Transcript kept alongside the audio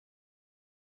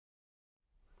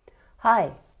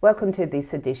Hi, welcome to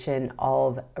this edition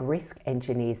of Risk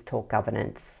Engineers Talk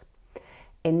Governance.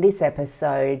 In this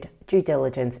episode, due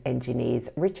diligence engineers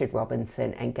Richard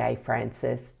Robinson and Gay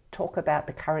Francis talk about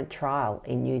the current trial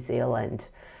in New Zealand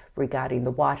regarding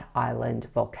the White Island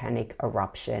volcanic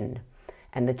eruption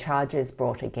and the charges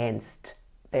brought against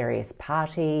various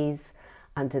parties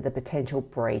under the potential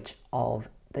breach of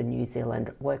the New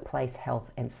Zealand workplace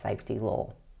health and safety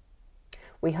law.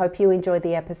 We hope you enjoy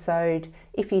the episode.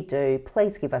 If you do,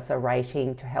 please give us a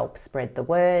rating to help spread the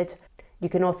word. You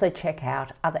can also check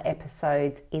out other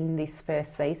episodes in this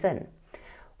first season.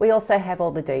 We also have all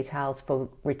the details for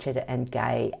Richard and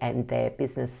Gay and their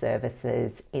business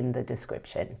services in the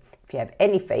description. If you have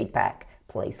any feedback,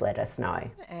 please let us know.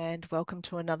 And welcome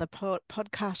to another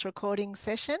podcast recording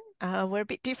session. We're a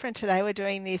bit different today. We're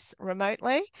doing this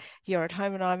remotely. You're at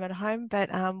home and I'm at home, but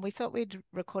we thought we'd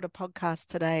record a podcast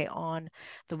today on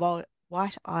the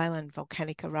White Island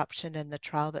volcanic eruption and the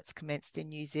trial that's commenced in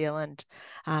New Zealand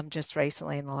just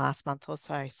recently in the last month or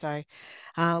so. So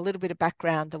a little bit of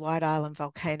background, the White Island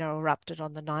volcano erupted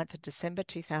on the 9th of December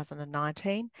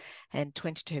 2019 and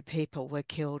 22 people were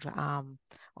killed on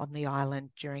the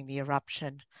island during the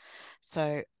eruption.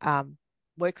 So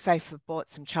WorkSafe have brought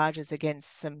some charges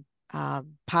against some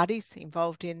parties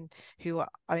involved in who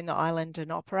own the island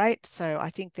and operate. So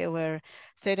I think there were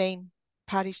 13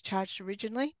 parties charged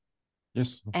originally.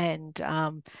 Yes. And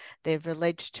they're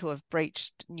alleged to have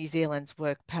breached New Zealand's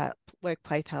workplace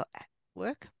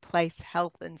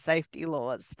health and safety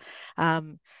laws.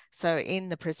 So in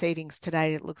the proceedings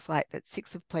today, it looks like that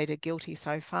 6 have pleaded guilty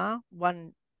so far.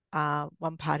 One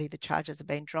party, the charges have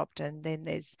been dropped, and then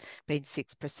there's been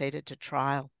 6 proceeded to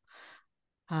trial.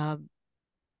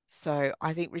 So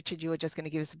I think, Richard, you were just going to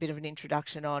give us a bit of an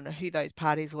introduction on who those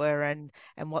parties were and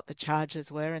what the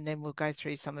charges were, and then we'll go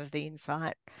through some of the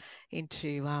insight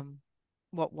into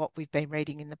what we've been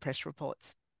reading in the press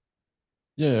reports.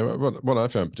 Yeah, what I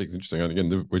found particularly interesting, and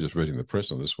again, we're just reading the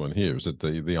press on this one here, is that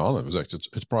the island was actually,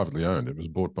 it's privately owned. It was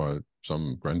bought by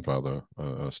some grandfather,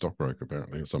 a stockbroker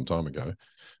apparently, some time ago.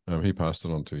 He passed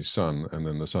it on to his son, and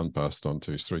then the son passed it on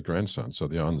to his 3 grandsons. So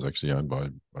the island's actually owned by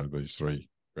these 3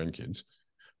 grandkids.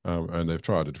 And they've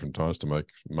tried at different times to make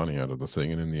money out of the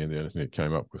thing. And in the end, the only thing it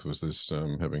came up with was this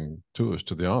having tours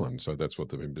to the island. So that's what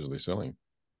they've been busily selling.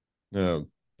 Now,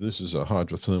 this is a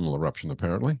hydrothermal eruption,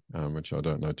 apparently, which I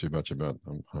don't know too much about.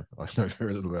 I know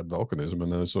very little about volcanism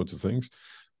and those sorts of things.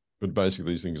 But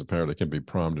basically, these things apparently can be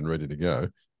primed and ready to go.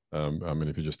 I mean,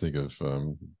 if you just think of,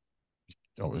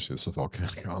 obviously, it's the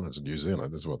volcanic islands of New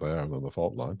Zealand. That's what they are on the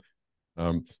fault line.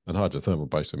 And hydrothermal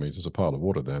basically means there's a pile of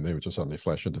water down there which will suddenly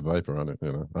flash into vapor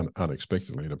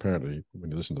unexpectedly. And apparently,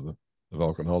 when you listen to the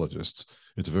volcanologists,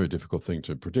 it's a very difficult thing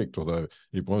to predict, although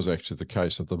it was actually the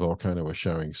case that the volcano was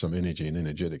showing some energy and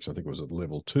energetics. I think it was at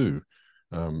level 2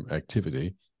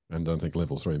 activity, and I think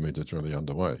level 3 means it's really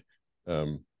underway.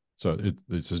 So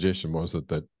the suggestion was that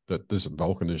this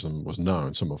volcanism was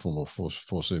known, some form of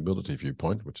foreseeability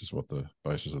viewpoint, which is what the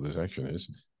basis of this action is.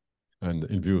 And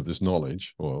in view of this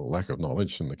knowledge, or lack of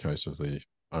knowledge, in the case of the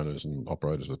owners and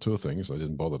operators of the tour things, they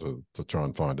didn't bother to try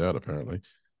and find out, apparently.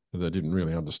 They didn't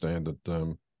really understand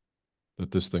that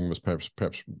this thing was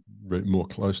perhaps more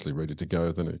closely ready to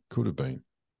go than it could have been.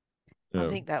 I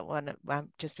think that one,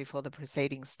 just before the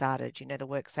proceedings started, the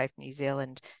WorkSafe New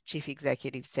Zealand chief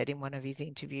executive said in one of his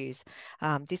interviews,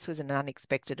 this was an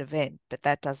unexpected event, but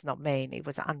that does not mean it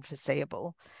was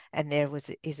unforeseeable. And there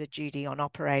is a duty on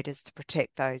operators to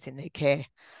protect those in their care.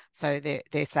 So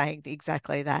they're saying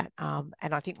exactly that.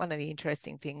 And I think one of the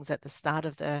interesting things at the start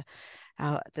of the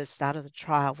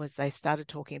trial was they started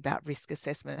talking about risk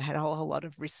assessment. It had a whole lot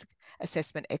of risk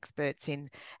assessment experts in,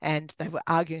 and they were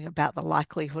arguing about the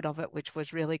likelihood of it, which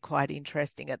was really quite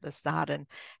interesting at the start, and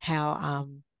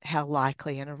how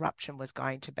likely an eruption was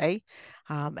going to be.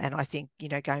 And I think,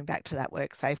 going back to that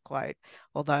WorkSafe quote,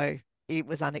 although it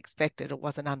was unexpected, it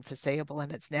wasn't unforeseeable,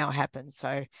 and it's now happened.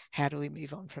 So how do we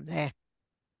move on from there?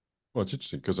 Well, it's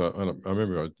interesting because I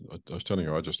remember I was telling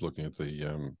you, I was just looking at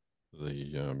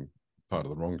the part of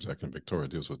the Wrongs Act in Victoria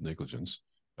deals with negligence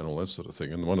and all that sort of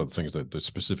thing. And one of the things that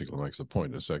specifically makes the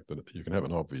point is the fact that you can have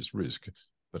an obvious risk,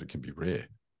 but it can be rare.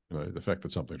 The fact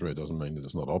that something's rare doesn't mean that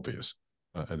it's not obvious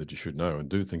and that you should know and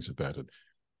do things about it.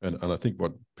 And I think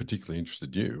what particularly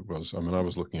interested you was, I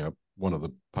was looking up one of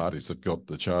the parties that got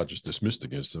the charges dismissed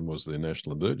against them was the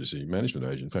National Emergency Management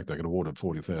Agency. In fact, they got awarded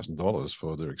 $40,000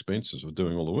 for their expenses of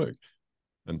doing all the work.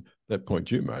 And that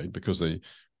point you made, because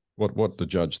what the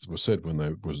judge said when they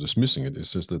was dismissing it,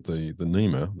 says that the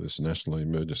NEMA, this National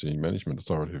Emergency Management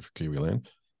Authority of Kiwi Land,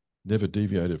 never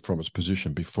deviated from its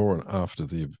position before and after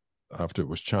the after it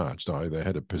was charged, i.e. they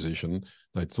had a position,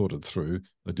 they thought it through,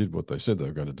 they did what they said they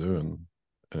were going to do,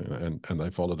 and they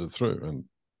followed it through. And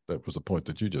that was the point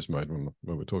that you just made when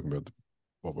we're talking about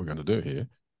what we're going to do here.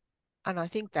 And I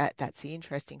think that that's the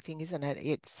interesting thing, isn't it?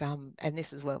 It's and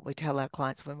this is what we tell our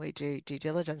clients when we do due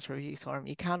diligence reviews for them.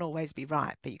 You can't always be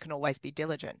right, but you can always be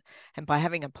diligent. And by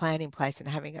having a plan in place and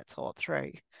having it thought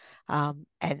through, and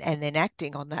then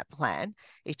acting on that plan,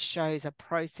 it shows a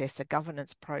process, a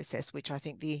governance process, which I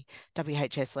think the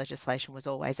WHS legislation was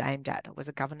always aimed at. It was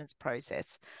a governance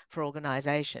process for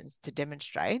organisations to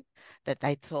demonstrate that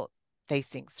they thought these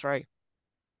things through.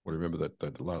 Well, remember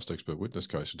that last expert witness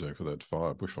case you're doing for that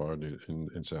bushfire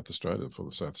in South Australia, for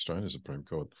the South Australian Supreme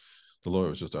Court. The lawyer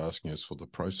was just asking us for the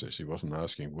process. He wasn't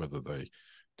asking whether the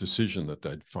decision that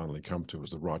they'd finally come to was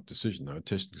the right decision. They were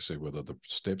testing to see whether the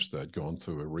steps they'd gone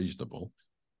through were reasonable.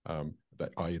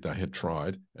 i.e. they had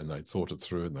tried and they'd thought it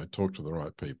through and they'd talked to the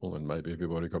right people, and maybe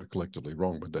everybody got it collectively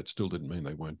wrong, but that still didn't mean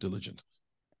they weren't diligent.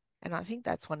 And I think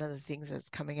that's one of the things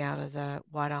that's coming out of the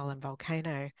White Island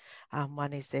volcano.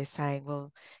 One is they're saying,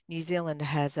 well, New Zealand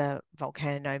has a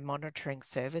volcano monitoring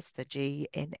service, the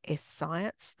GNS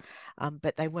Science,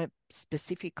 but they weren't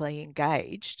specifically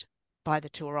engaged by the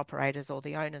tour operators or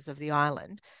the owners of the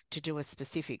island to do a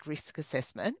specific risk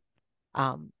assessment,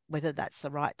 whether that's the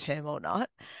right term or not,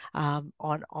 on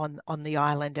the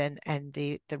island and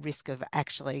the risk of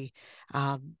actually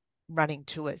running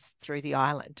tours through the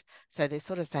island. So they're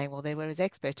sort of saying, well, there was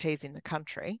expertise in the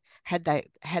country. Had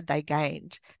they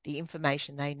gained the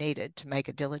information they needed to make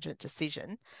a diligent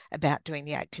decision about doing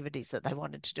the activities that they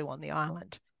wanted to do on the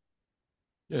island?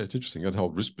 Yeah, it's interesting. That whole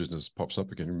risk business pops up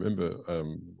again. Remember,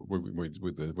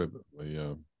 with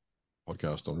the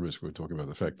podcast on risk, we were talking about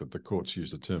the fact that the courts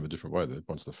use the term a different way. That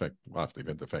once after the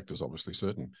event, the fact is obviously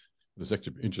certain. It's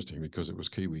actually interesting because it was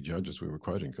Kiwi judges we were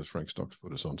quoting, because Frank Stocks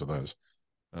put us onto those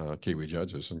Kiwi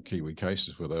judges and Kiwi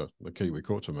cases where the Kiwi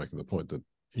courts are making the point that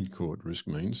in court risk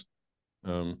means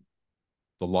the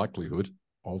likelihood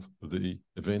of the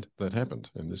event that happened.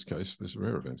 In this case, this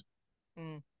rare event.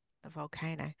 The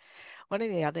volcano. One of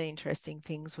the other interesting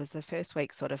things was the first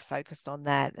week sort of focused on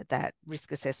that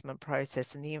risk assessment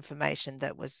process and the information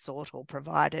that was sought or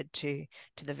provided to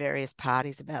the various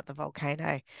parties about the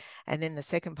volcano. And then the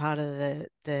second part of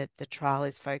the trial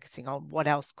is focusing on what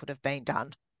else could have been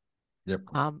done. Yep.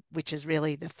 Which is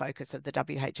really the focus of the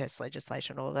WHS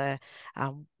legislation, or the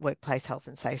workplace health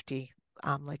and safety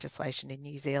legislation in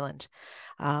New Zealand.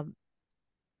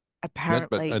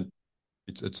 Apparently,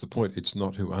 it's the point. It's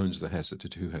not who owns the hazard;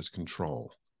 it's who has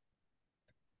control.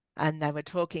 And they were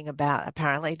talking about,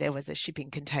 apparently there was a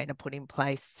shipping container put in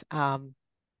place,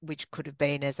 which could have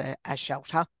been as a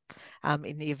shelter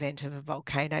in the event of a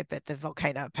volcano, but the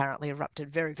volcano apparently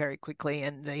erupted very, very quickly,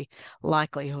 and the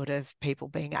likelihood of people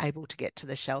being able to get to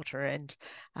the shelter and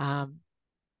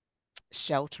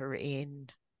shelter in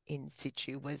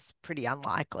situ was pretty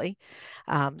unlikely.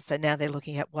 So now they're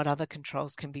looking at what other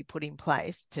controls can be put in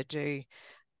place to do,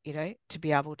 to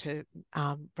be able to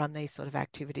run these sort of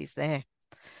activities there.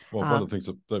 Well, one of the things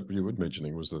that you were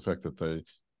mentioning was the fact that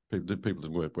people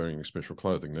weren't wearing special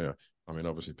clothing. Now, I mean,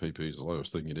 obviously PPE is the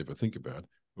lowest thing you'd ever think about,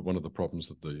 but one of the problems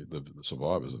that the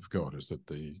survivors have got is that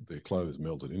their clothes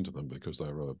melted into them because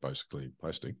they were basically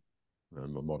plastic,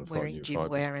 modified wearing gym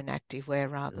wear and active wear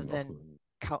rather than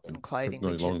cotton clothing,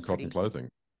 which is cotton clothing.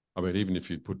 I mean, even if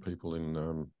you put people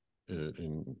in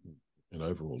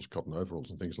overalls, cotton overalls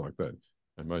and things like that,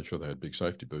 and made sure they had big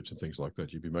safety boots and things like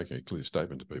that, you'd be making a clear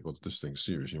statement to people that this thing's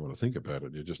serious. You want to think about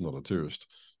it. You're just not a tourist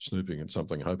snooping at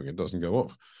something, hoping it doesn't go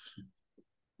off.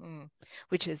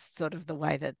 Which is sort of the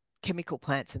way that chemical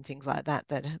plants and things like that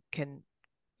can,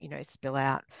 spill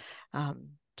out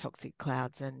toxic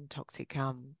clouds and toxic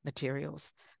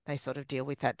materials. They sort of deal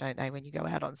with that, don't they? When you go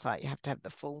out on site, you have to have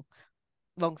the full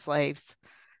long sleeves,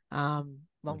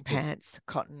 long pants,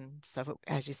 cotton, so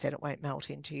as you said, it won't melt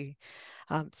into you.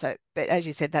 But as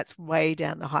you said, that's way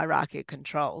down the hierarchy of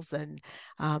controls. And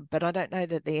but I don't know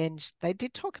that they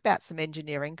did talk about some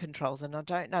engineering controls, and I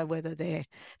don't know whether they're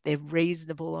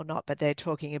reasonable or not. But they're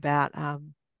talking about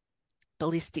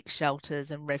ballistic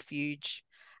shelters and refuge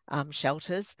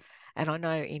shelters. And I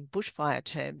know in bushfire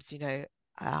terms,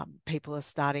 people are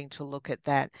starting to look at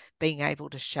that, being able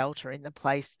to shelter in the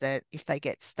place that if they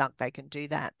get stuck, they can do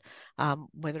that.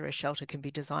 Whether a shelter can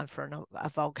be designed for a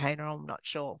volcano, I'm not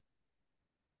sure.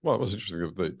 Well, it was interesting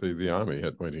that the army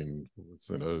went in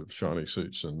with shiny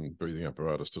suits and breathing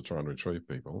apparatus to try and retrieve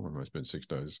people, and they spent 6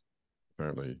 days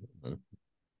apparently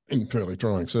in fairly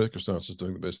trying circumstances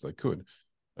doing the best they could.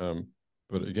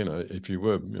 But again, if you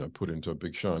were put into a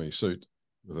big shiny suit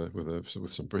with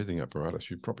some breathing apparatus,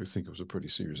 you'd probably think it was a pretty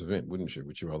serious event, wouldn't you?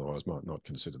 Which you otherwise might not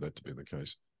consider that to be the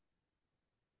case.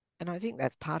 And I think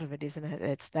that's part of it, isn't it?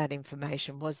 It's that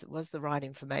information. Was the right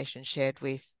information shared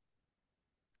with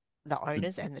the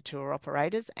owners and the tour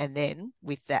operators, and then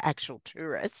with the actual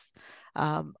tourists?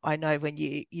 I know when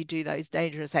you do those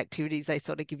dangerous activities, they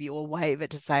sort of give you a waiver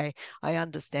to say, I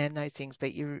understand those things,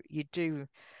 but you do,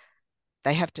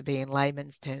 they have to be in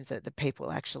layman's terms that the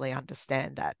people actually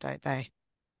understand that, don't they?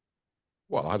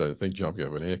 Well, I don't think jumping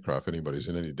out of an aircraft, anybody's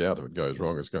in any doubt if it goes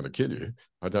wrong, it's going to kill you.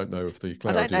 I don't know if the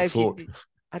I don't clarity know of if you thought,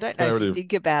 I don't know if you clarity of,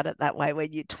 think about it that way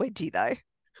when you're 20, though.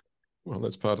 well,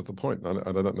 that's part of the point. I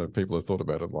don't know if people have thought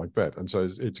about it like that. And so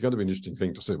it's going to be an interesting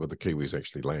thing to see where the Kiwis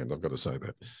actually land. I've got to say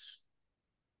that.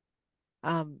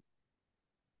 Um,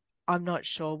 I'm not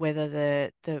sure whether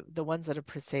the ones that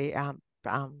are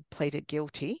pleaded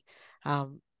guilty,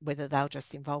 whether they'll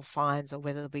just involve fines or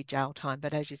whether there'll be jail time.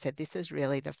 But as you said, this is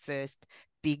really the first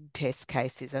big test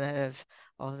case, isn't it,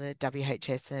 of the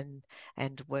WHS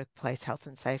and workplace health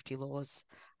and safety laws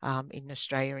in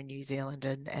Australia and New Zealand,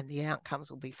 and the outcomes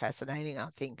will be fascinating. I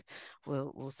think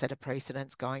will set a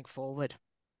precedence going forward.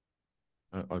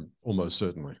 I'm almost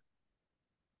certainly.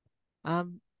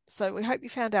 So we hope you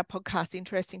found our podcast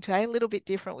interesting today, a little bit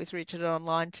different with Richard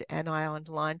online and I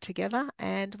online together,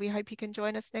 and we hope you can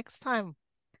join us next time.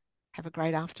 Have a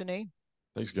great afternoon.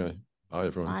 Thanks, Guy. Bye,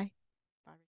 everyone. Bye.